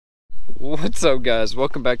What's up, guys?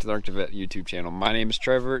 Welcome back to the Vette YouTube channel. My name is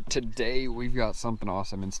Trevor. Today we've got something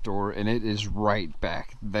awesome in store, and it is right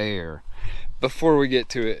back there. Before we get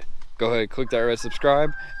to it, go ahead, click that red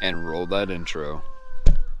subscribe and roll that intro.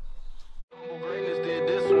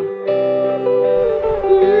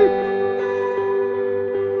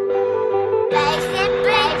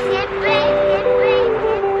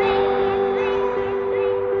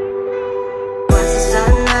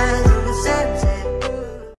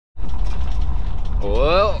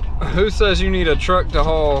 Well, who says you need a truck to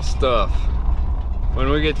haul stuff? When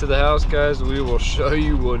we get to the house, guys, we will show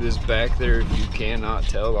you what is back there if you cannot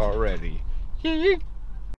tell already.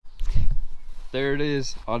 There it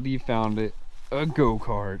is. Audie found it. A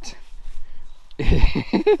go-kart.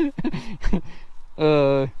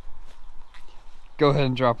 Go ahead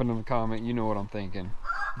and drop it in the comment. You know what I'm thinking.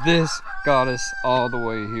 This got us all the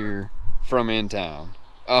way here from in town.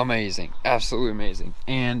 Amazing, absolutely amazing,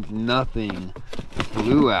 and nothing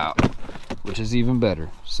flew out, which is even better.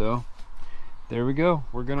 So there we go.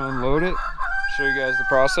 We're gonna unload it, show you guys the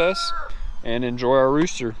process, and enjoy our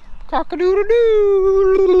rooster.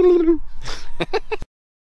 Cock-a-doodle-doo.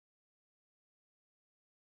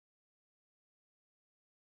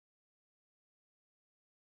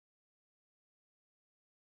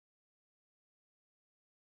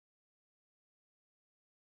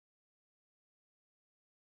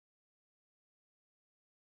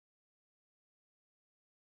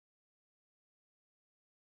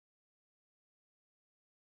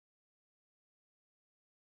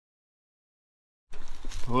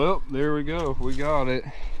 Well, there we go. We got it.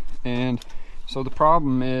 And so the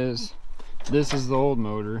problem is, this is the old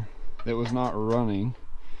motor that was not running,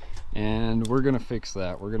 and we're gonna fix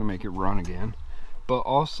that. We're gonna make it run again. But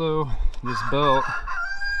also this belt,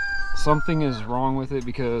 something is wrong with it,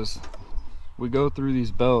 because we go through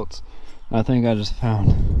these belts. I think I just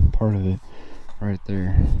found part of it right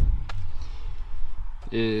there.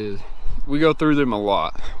 We go through them a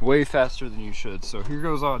lot, way faster than you should. So here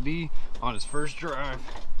goes Audie on his first drive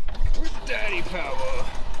with Daddy Power.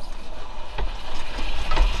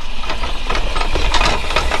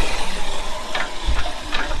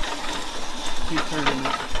 Keep turning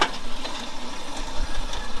it.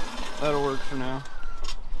 That'll work for now.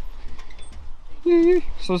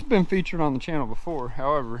 So it's been featured on the channel before.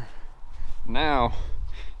 However, now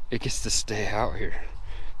it gets to stay out here.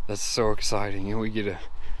 That's so exciting, and we get to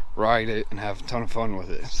ride it and have a ton of fun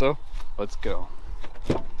with it. So let's go.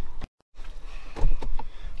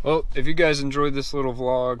 Well, if you guys enjoyed this little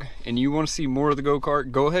vlog and you want to see more of the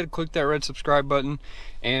go-kart, go ahead and click that red subscribe button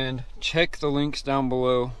and check the links down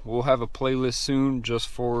below. We'll have a playlist soon just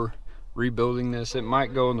for rebuilding this. It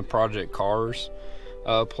might go in the Project Cars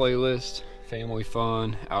playlist, family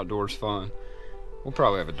fun, outdoors fun. We'll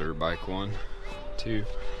probably have a dirt bike one to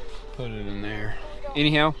put it in there.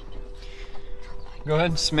 Anyhow, go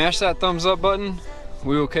ahead and smash that thumbs up button.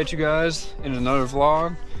 We will catch you guys in another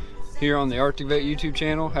vlog here on the Vette YouTube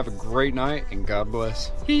channel. Have a great night and God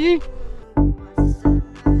bless. Hee hee.